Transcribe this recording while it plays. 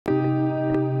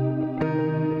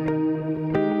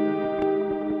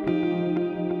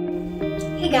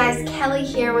Guys, Kelly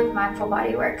here with Mindful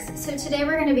Bodyworks. So today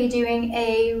we're going to be doing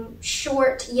a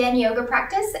short Yin Yoga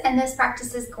practice, and this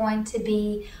practice is going to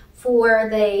be for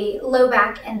the low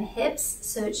back and the hips.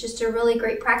 So it's just a really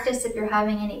great practice if you're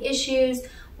having any issues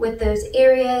with those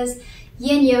areas.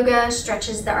 Yin Yoga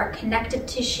stretches our connective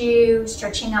tissue,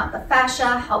 stretching out the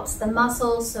fascia, helps the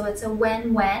muscles, so it's a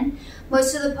win-win.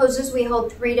 Most of the poses we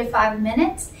hold 3 to 5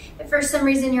 minutes. If for some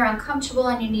reason you're uncomfortable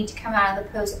and you need to come out of the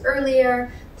pose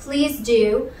earlier, please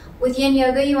do. With Yin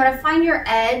Yoga, you want to find your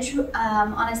edge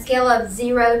on a scale of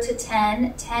 0 to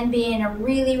 10, 10 being a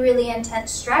really, really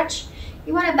intense stretch.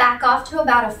 You want to back off to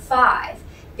about a 5,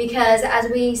 because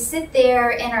as we sit there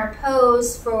in our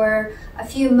pose for a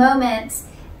few moments,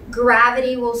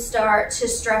 gravity will start to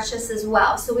stretch us as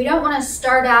well. So we don't want to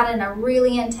start out in a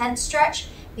really intense stretch,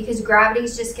 because gravity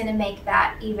is just going to make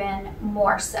that even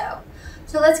more so.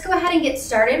 So let's go ahead and get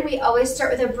started. We always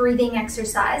start with a breathing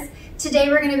exercise. Today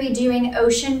we're going to be doing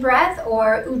ocean breath,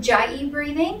 or ujjayi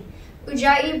breathing.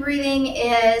 Ujjayi breathing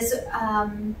is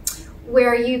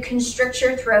where you constrict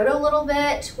your throat a little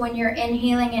bit when you're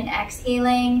inhaling and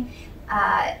exhaling.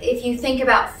 If you think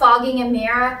about fogging a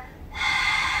mirror,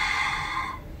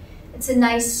 it's a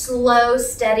nice, slow,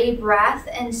 steady breath.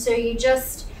 And so you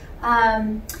just,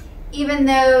 even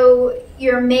though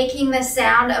you're making the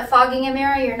sound of fogging a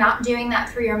mirror, you're not doing that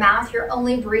through your mouth. You're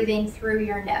only breathing through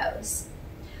your nose.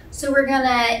 So we're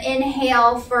gonna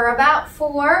inhale for about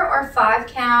 4 or 5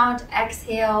 count,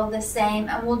 exhale the same,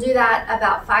 and we'll do that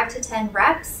about 5 to 10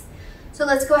 reps. So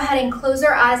let's go ahead and close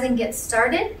our eyes and get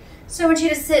started. So I want you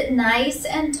to sit nice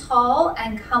and tall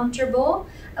and comfortable.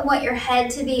 I want your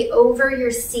head to be over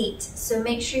your seat. So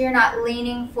make sure you're not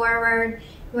leaning forward.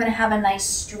 You want to have a nice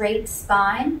straight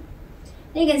spine.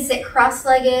 You can sit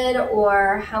cross-legged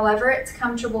or however it's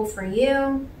comfortable for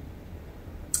you.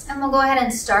 And we'll go ahead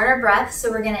and start our breath.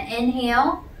 So we're going to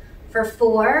inhale for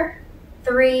 4,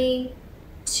 3,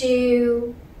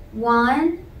 2,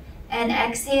 1, and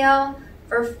exhale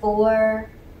for 4,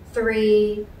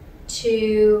 3,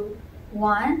 2,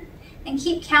 1. And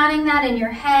keep counting that in your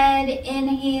head,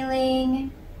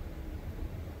 inhaling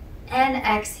and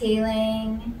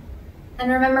exhaling.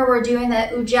 And remember, we're doing the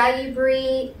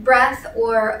ujjayi breath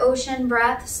or ocean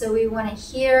breath, so we want to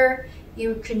hear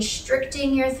you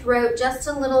constricting your throat just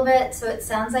a little bit, so it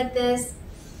sounds like this.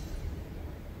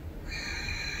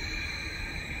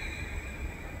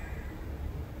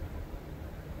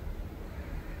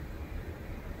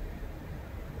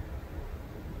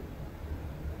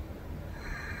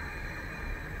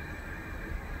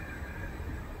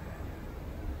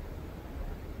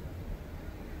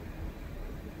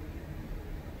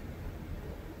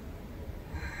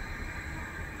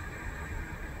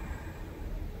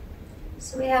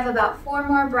 So we have about 4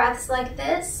 more breaths like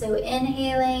this. So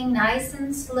inhaling nice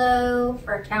and slow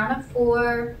for a count of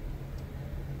 4.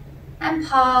 And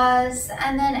pause,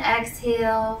 and then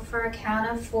exhale for a count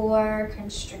of 4,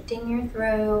 constricting your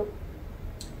throat.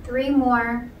 3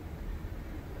 more.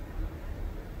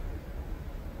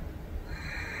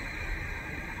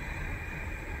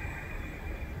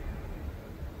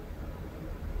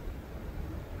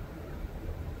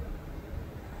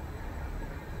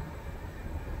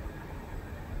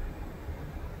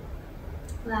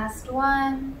 Last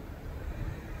one.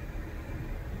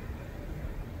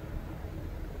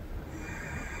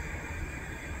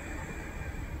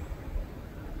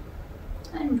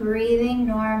 And breathing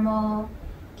normal,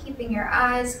 keeping your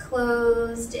eyes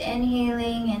closed,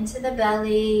 inhaling into the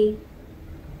belly.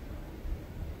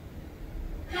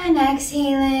 And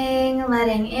exhaling,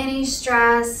 letting any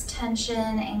stress,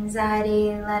 tension,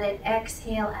 anxiety, let it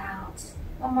exhale out.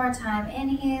 One more time,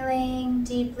 inhaling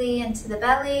deeply into the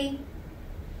belly.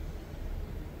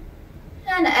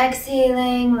 And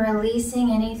exhaling,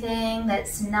 releasing anything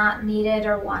that's not needed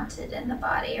or wanted in the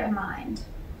body or mind.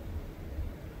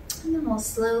 And then we'll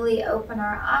slowly open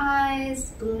our eyes,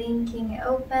 blinking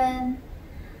open.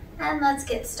 And let's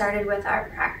get started with our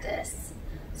practice.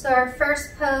 So our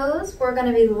first pose, we're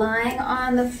going to be lying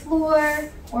on the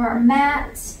floor or our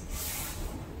mat.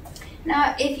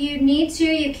 Now, if you need to,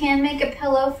 you can make a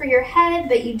pillow for your head,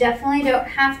 but you definitely don't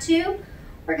have to.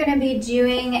 We're going to be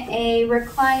doing a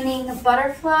reclining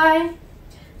butterfly.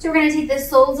 So we're going to take the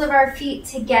soles of our feet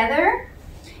together.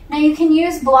 Now you can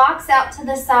use blocks out to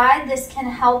the side. This can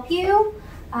help you.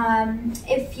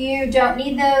 If you don't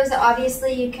need those,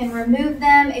 obviously you can remove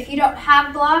them. If you don't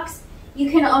have blocks, you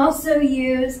can also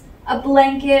use a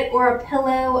blanket or a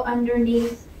pillow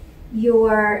underneath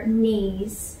your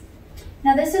knees.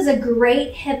 Now this is a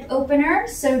great hip opener,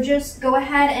 so just go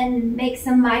ahead and make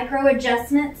some micro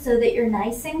adjustments so that you're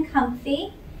nice and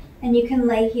comfy, and you can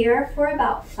lay here for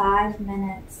about 5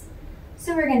 minutes.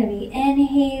 So we're going to be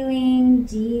inhaling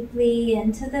deeply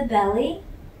into the belly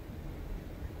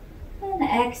and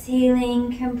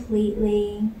exhaling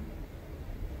completely.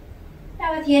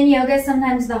 Now with Yin Yoga,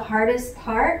 sometimes the hardest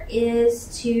part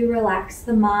is to relax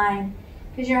the mind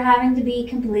because you're having to be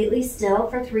completely still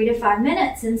for 3 to 5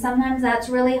 minutes, and sometimes that's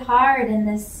really hard in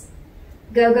this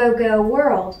go, go, go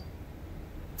world.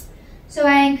 So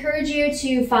I encourage you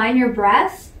to find your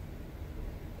breath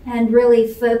and really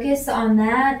focus on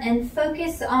that, and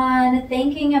focus on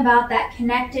thinking about that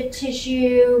connective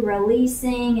tissue,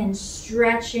 releasing and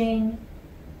stretching.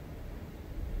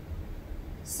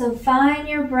 So find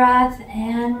your breath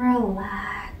and relax.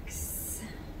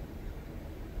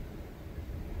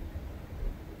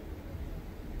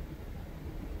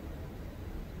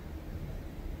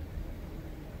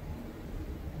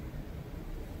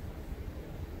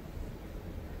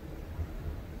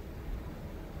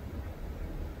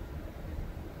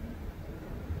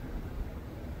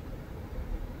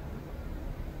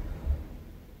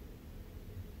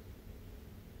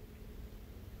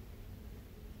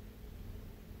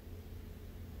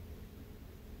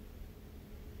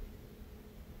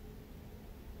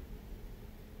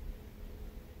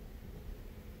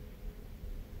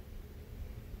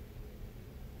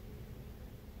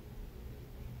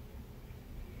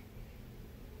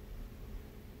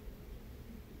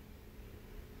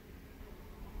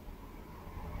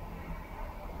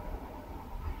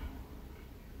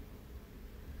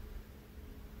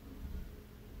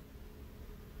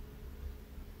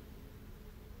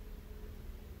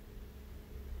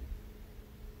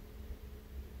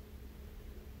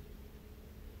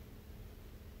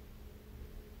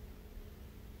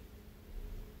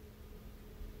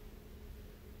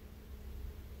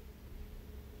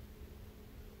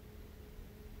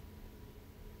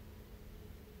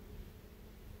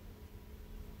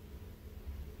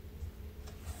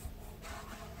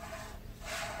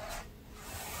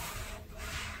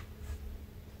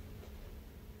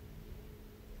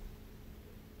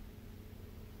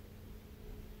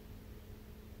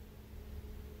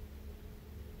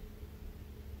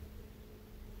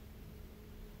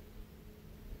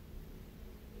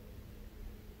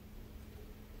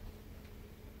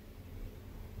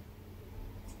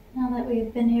 Now that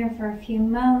we've been here for a few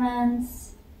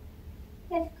moments,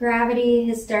 if gravity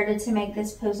has started to make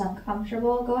this pose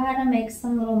uncomfortable, go ahead and make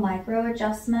some little micro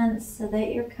adjustments so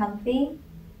that you're comfy.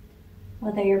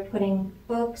 Whether you're putting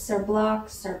books or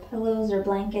blocks or pillows or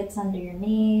blankets under your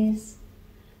knees,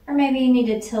 or maybe you need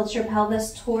to tilt your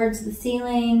pelvis towards the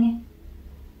ceiling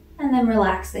and then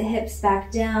relax the hips back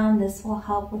down. This will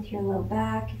help with your low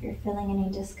back if you're feeling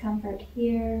any discomfort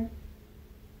here.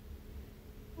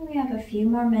 We have a few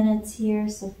more minutes here,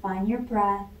 so find your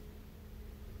breath.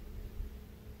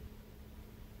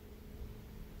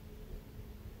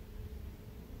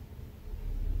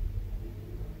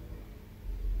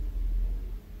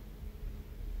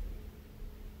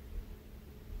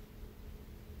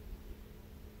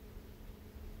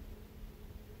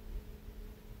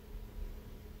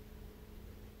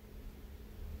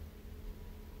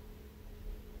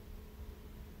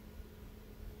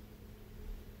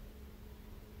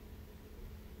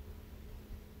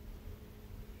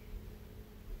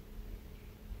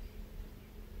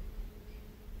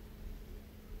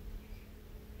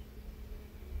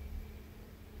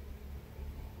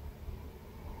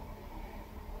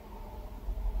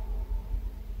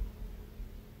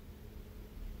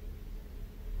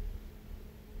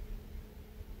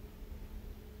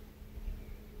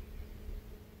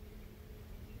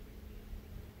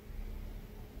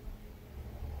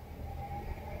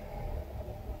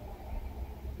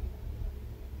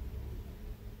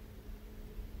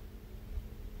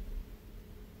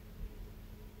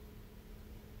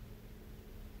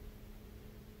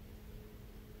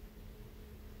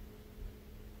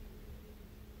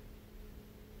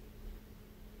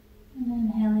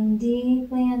 Inhaling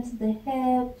deeply into the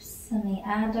hips and the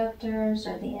adductors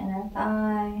or the inner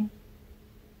thigh.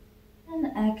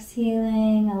 And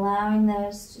exhaling, allowing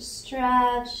those to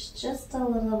stretch just a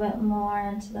little bit more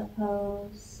into the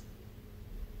pose.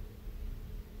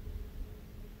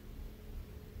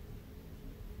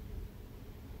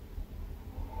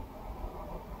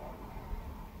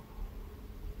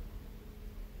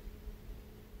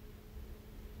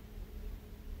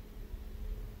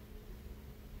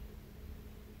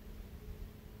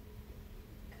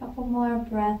 Couple more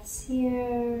breaths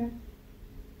here.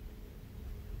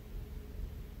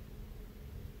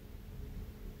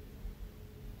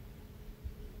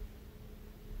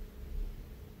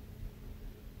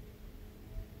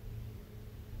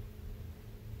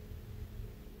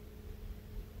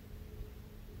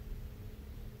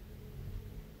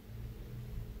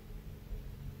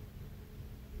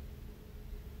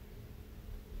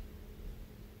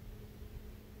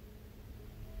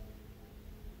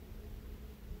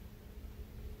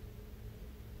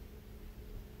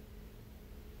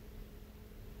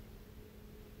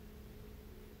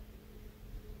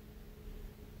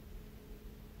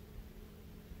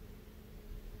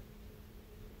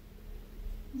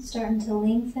 Starting to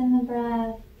lengthen the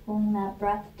breath, pulling that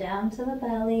breath down to the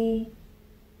belly.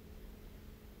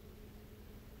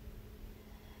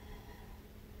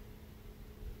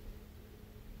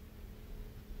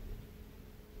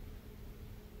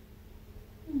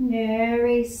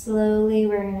 Very slowly,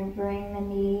 we're going to bring the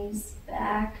knees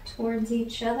back towards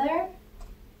each other.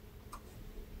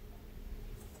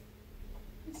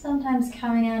 Sometimes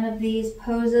coming out of these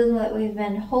poses that we've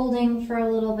been holding for a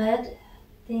little bit,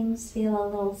 things feel a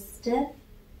little stiff.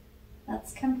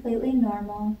 That's completely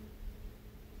normal.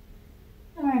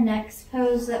 Our next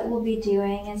pose that we'll be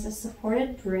doing is a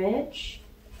supported bridge.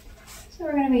 So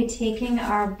we're going to be taking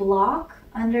our block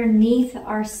underneath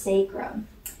our sacrum.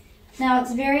 Now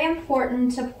it's very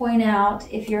important to point out,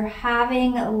 if you're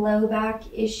having low back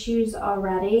issues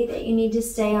already, that you need to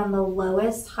stay on the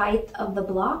lowest height of the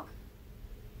block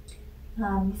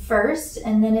first,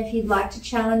 and then if you'd like to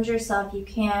challenge yourself, you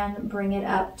can bring it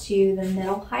up to the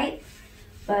middle height.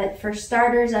 But for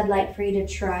starters, I'd like for you to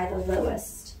try the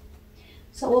lowest.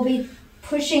 So we'll be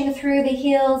pushing through the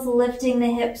heels, lifting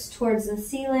the hips towards the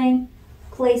ceiling,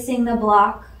 placing the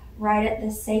block right at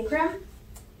the sacrum.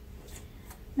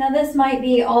 Now this might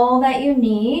be all that you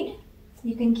need.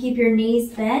 You can keep your knees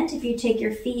bent. If you take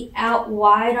your feet out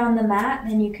wide on the mat,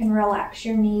 then you can relax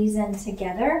your knees in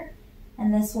together,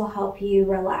 and this will help you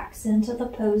relax into the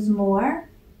pose more.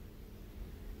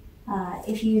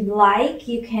 If you'd like,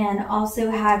 you can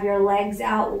also have your legs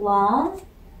out long,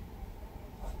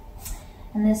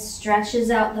 and this stretches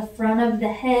out the front of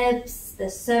the hips, the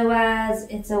psoas.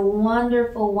 It's a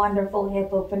wonderful, wonderful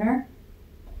hip opener.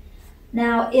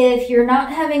 Now, if you're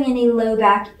not having any low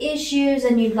back issues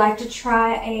and you'd like to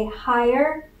try a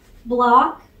higher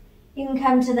block, you can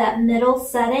come to that middle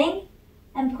setting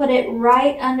and put it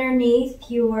right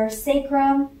underneath your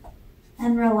sacrum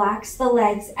and relax the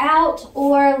legs out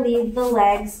or leave the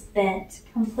legs bent.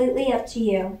 Completely up to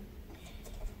you.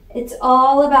 It's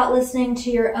all about listening to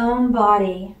your own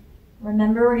body.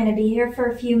 Remember, we're going to be here for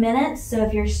a few minutes, so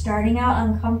if you're starting out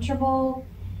uncomfortable,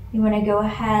 you want to go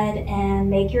ahead and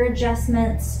make your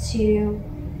adjustments to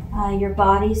your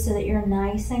body so that you're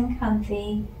nice and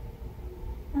comfy.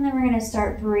 And then we're going to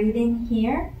start breathing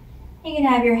here. You can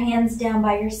have your hands down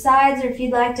by your sides, or if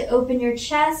you'd like to open your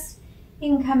chest,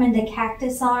 you can come into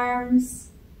cactus arms.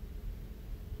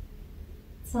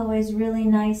 It's always really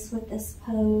nice with this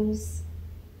pose.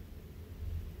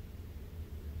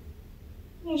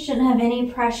 You shouldn't have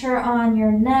any pressure on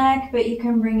your neck, but you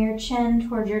can bring your chin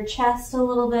towards your chest a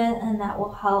little bit, and that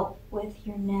will help with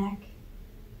your neck.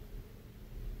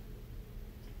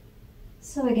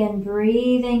 So again,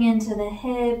 breathing into the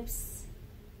hips.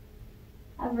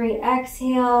 Every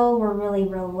exhale, we're really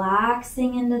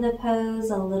relaxing into the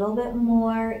pose a little bit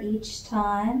more each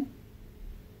time.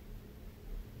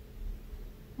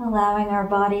 Allowing our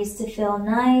bodies to feel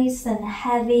nice and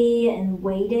heavy and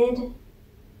weighted.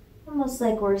 Almost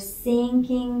like we're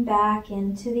sinking back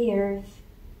into the earth.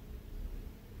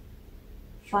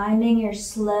 Finding your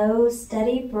slow,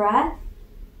 steady breath.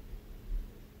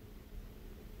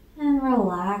 And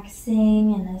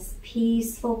relaxing in this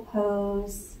peaceful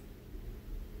pose.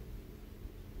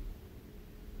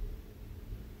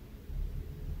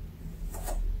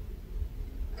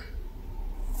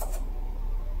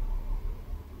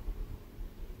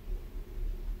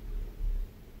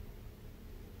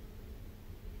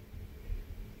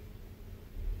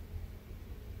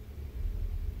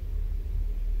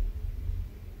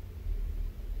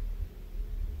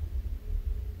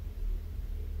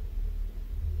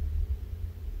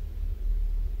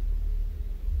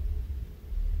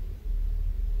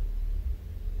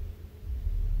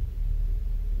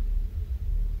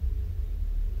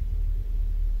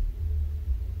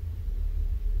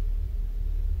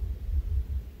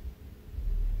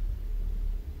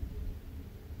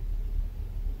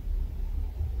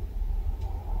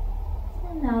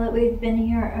 Now that we've been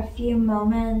here a few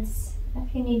moments,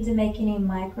 if you need to make any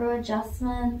micro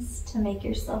adjustments to make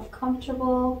yourself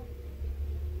comfortable,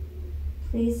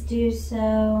 please do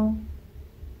so.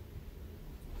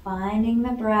 Finding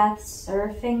the breath,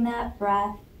 surfing that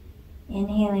breath,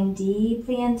 inhaling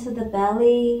deeply into the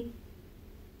belly,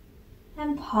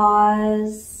 and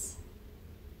pause,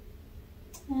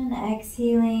 and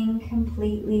exhaling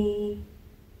completely.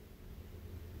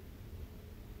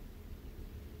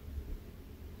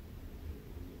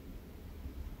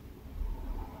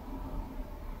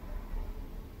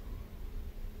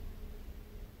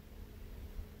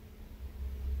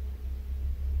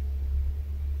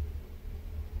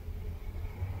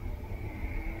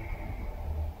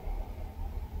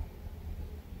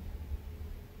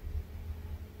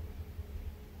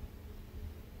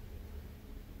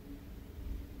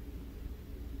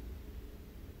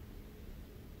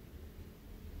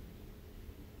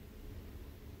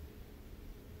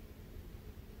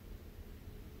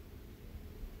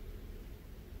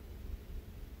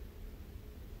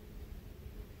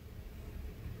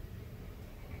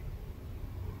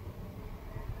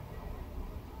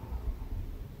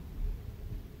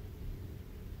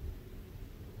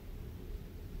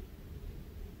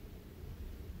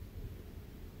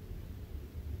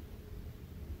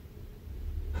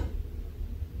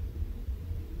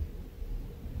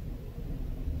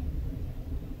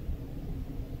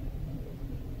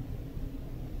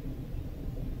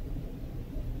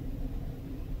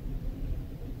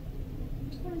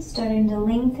 Starting to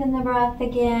lengthen the breath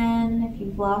again. If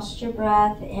you've lost your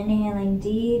breath, inhaling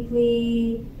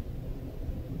deeply.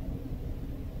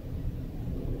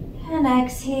 And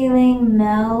exhaling,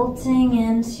 melting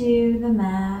into the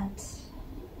mat.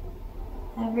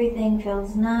 Everything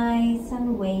feels nice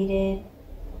and weighted.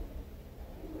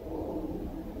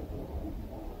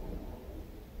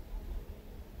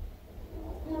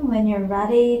 And when you're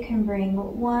ready, you can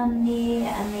bring one knee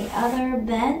and the other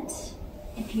bent.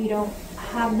 If you don't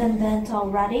have them bent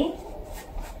already,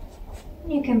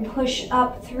 you can push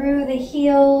up through the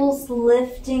heels,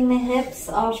 lifting the hips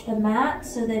off the mat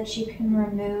so that you can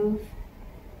remove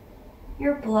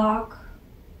your block.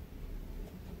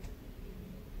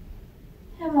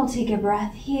 And we'll take a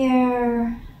breath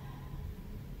here.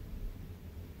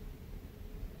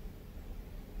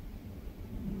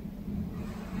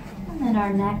 And then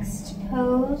our next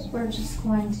pose, we're just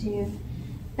going to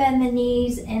bend the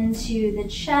knees into the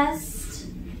chest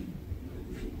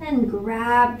and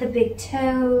grab the big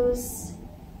toes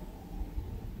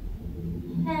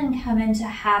and come into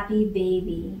happy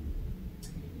baby.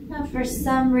 Now, if for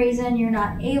some reason you're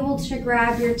not able to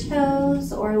grab your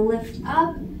toes or lift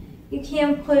up, you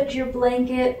can put your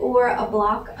blanket or a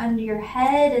block under your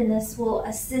head, and this will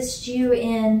assist you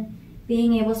in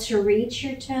being able to reach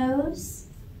your toes.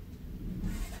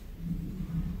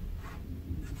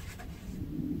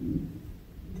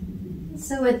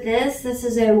 So with this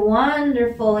is a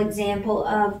wonderful example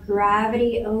of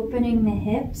gravity opening the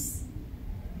hips.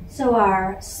 So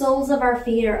our soles of our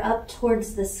feet are up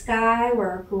towards the sky.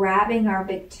 We're grabbing our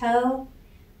big toe.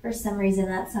 For some reason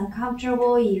that's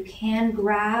uncomfortable, you can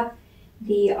grab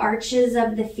the arches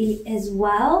of the feet as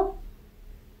well.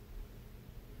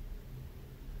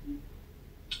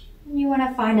 You want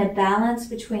to find a balance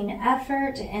between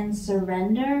effort and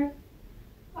surrender.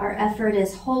 Our effort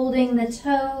is holding the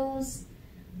toes,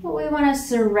 but we want to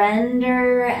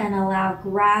surrender and allow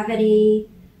gravity.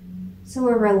 So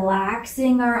we're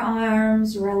relaxing our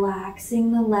arms,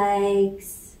 relaxing the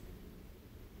legs,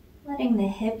 letting the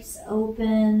hips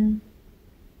open.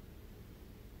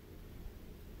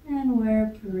 And we're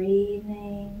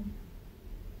breathing.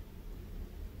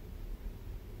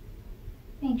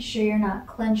 Make sure you're not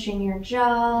clenching your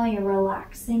jaw, you're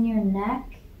relaxing your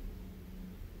neck.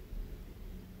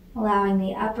 Allowing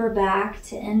the upper back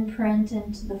to imprint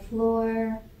into the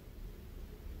floor.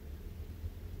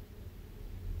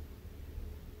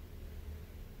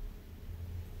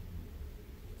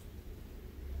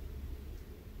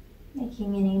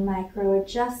 Making any micro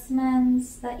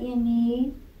adjustments that you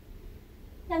need.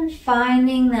 And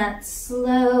finding that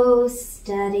slow,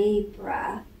 steady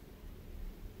breath.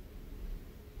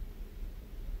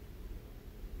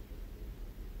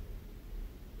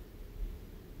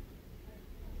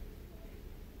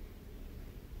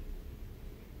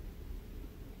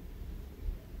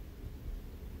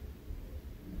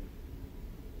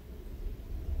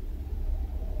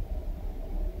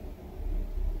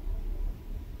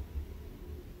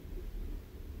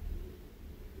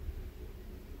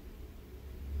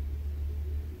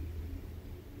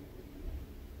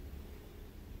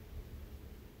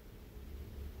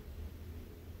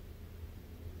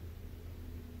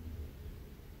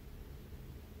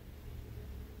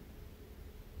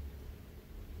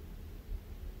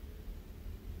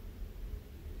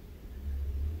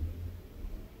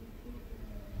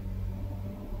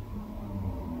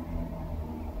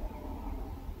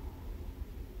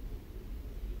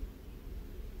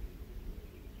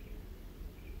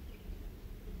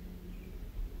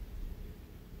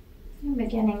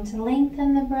 Beginning to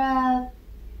lengthen the breath.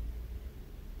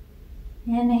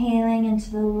 Inhaling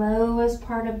into the lowest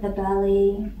part of the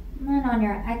belly. And then on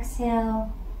your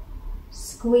exhale,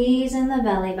 squeeze in the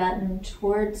belly button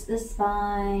towards the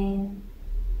spine.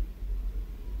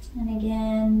 And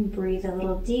again, breathe a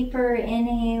little deeper,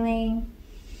 inhaling.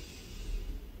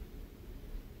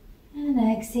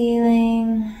 And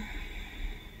exhaling.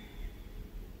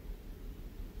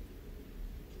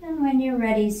 And when you're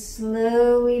ready,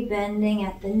 slowly bending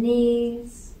at the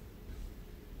knees.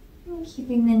 And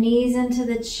keeping the knees into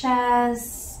the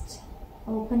chest,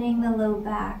 opening the low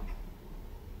back.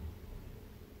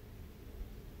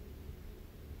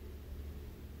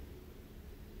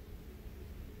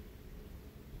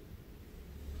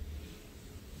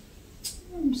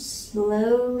 And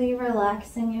slowly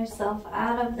relaxing yourself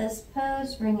out of this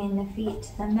pose, bringing the feet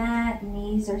to the mat,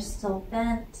 knees are still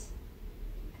bent.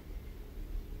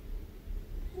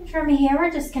 From here,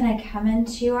 we're just going to come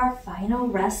into our final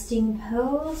resting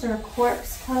pose or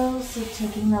corpse pose. So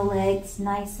taking the legs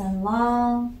nice and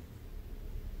long,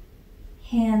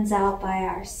 hands out by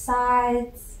our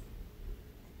sides,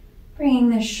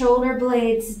 Bringing the shoulder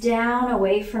blades down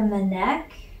away from the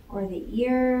neck or the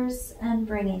ears, and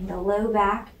bringing the low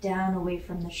back down away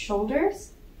from the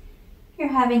shoulders. If you're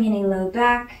having any low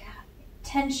back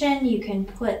tension, you can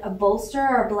put a bolster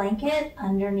or blanket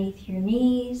underneath your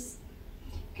knees.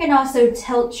 You can also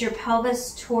tilt your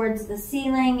pelvis towards the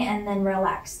ceiling and then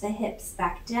relax the hips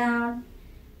back down,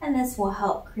 and this will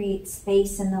help create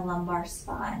space in the lumbar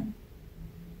spine.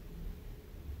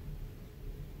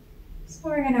 So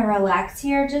we're going to relax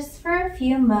here just for a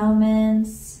few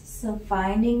moments. So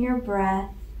finding your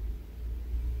breath.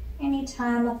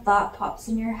 Anytime a thought pops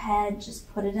in your head,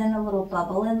 just put it in a little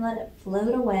bubble and let it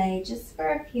float away just for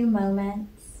a few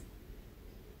moments.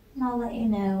 And I'll let you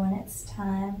know when it's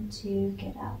time to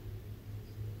get up.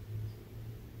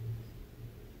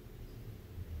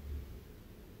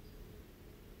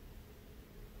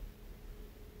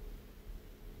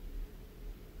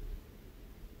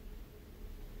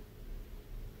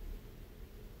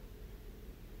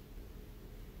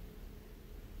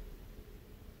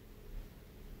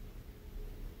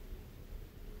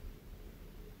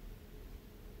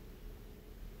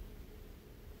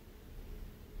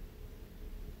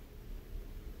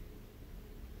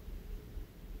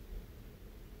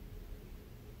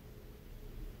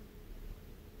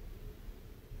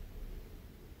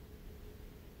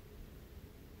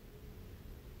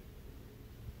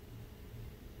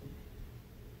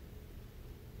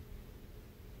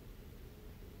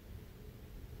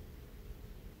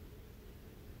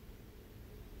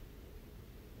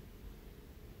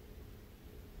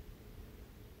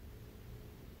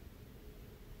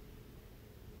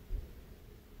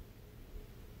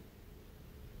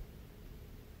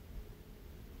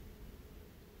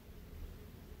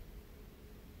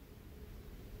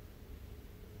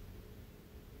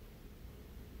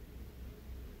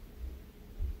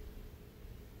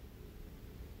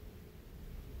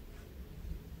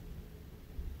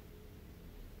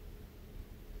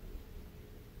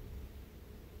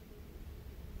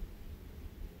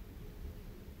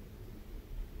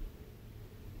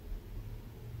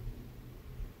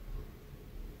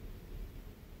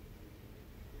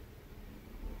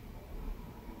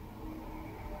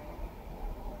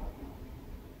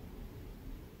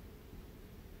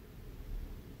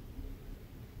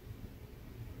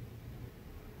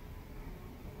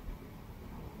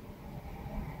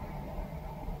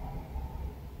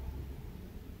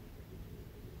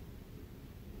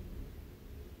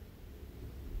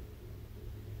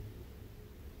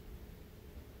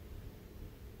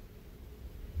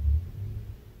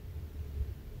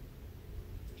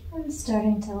 And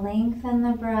starting to lengthen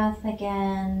the breath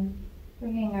again,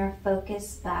 bringing our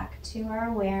focus back to our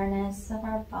awareness of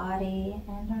our body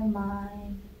and our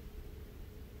mind.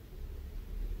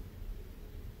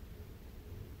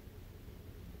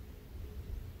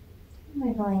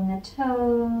 Wiggling the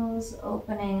toes,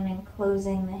 opening and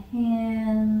closing the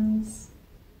hands,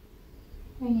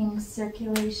 bringing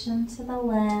circulation to the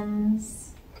limbs.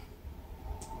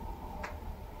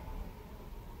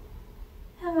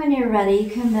 And when you're ready, you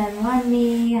can bend one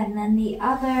knee and then the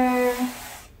other.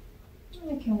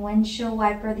 We can windshield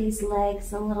wiper these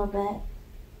legs a little bit.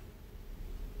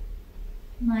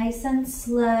 Nice and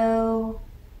slow.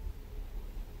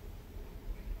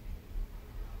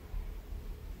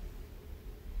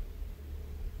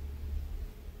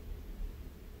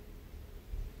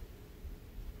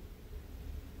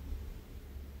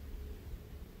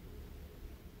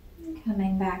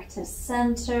 Coming back to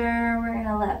center, we're going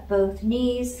to let both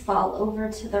knees fall over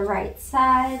to the right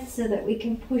side so that we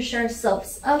can push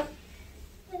ourselves up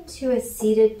into a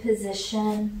seated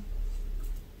position.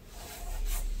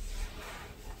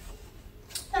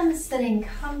 And sitting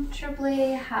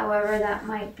comfortably, however that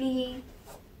might be.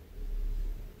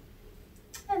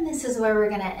 And this is where we're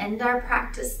going to end our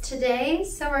practice today.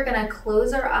 So we're going to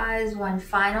close our eyes one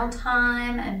final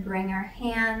time and bring our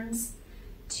hands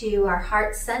to our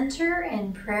heart center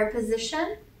in prayer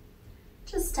position,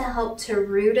 just to help to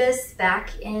root us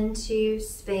back into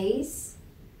space.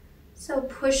 So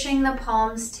pushing the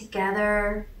palms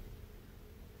together,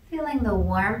 feeling the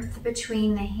warmth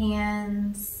between the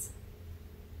hands,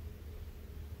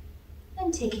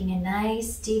 and taking a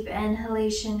nice deep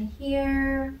inhalation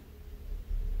here.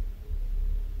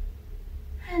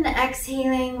 And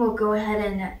exhaling, we'll go ahead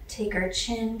and take our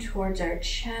chin towards our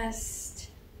chest.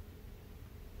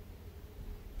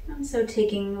 And so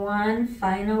taking one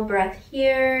final breath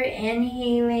here,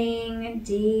 inhaling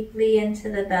deeply into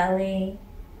the belly,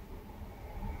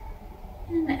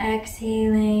 and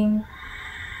exhaling,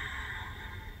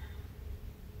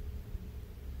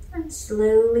 and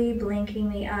slowly blinking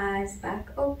the eyes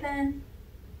back open,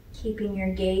 keeping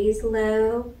your gaze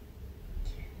low,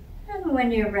 And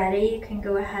when you're ready, you can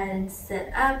go ahead and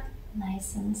sit up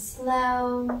nice and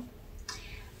slow.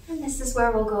 And this is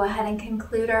where we'll go ahead and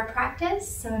conclude our practice.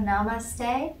 So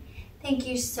namaste. Thank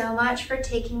you so much for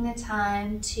taking the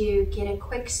time to get a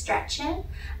quick stretch in.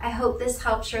 I hope this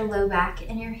helps your low back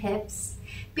and your hips.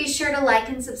 Be sure to like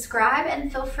and subscribe,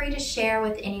 and feel free to share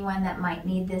with anyone that might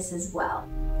need this as well.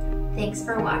 Thanks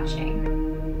for watching.